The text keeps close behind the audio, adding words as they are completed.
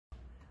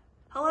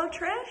Hello,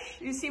 Trish.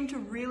 You seem to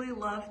really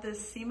love this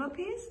Seema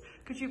piece.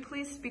 Could you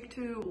please speak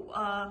to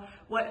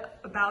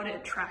what about it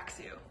attracts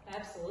you?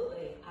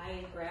 Absolutely.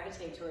 I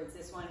gravitate towards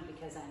this one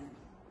because I'm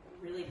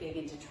really big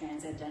into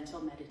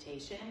transcendental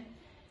meditation,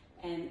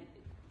 and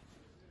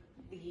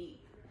the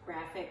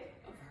graphic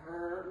of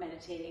her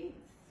meditating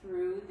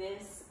through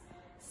this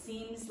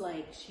seems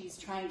like she's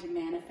trying to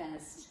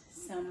manifest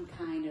some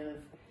kind of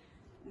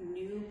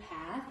new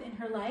path in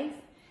her life,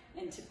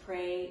 and to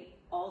pray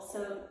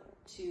also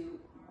to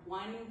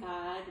one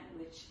God,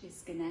 which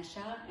is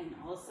Ganesha, and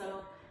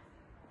also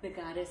the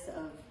goddess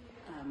of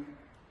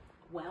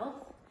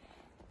wealth,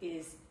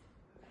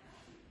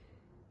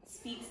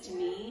 speaks to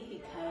me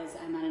because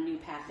I'm on a new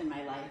path in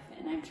my life,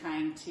 and I'm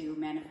trying to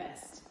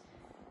manifest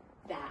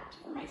that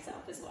for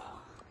myself as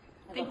well.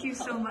 Thank you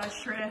so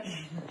much,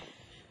 Trish.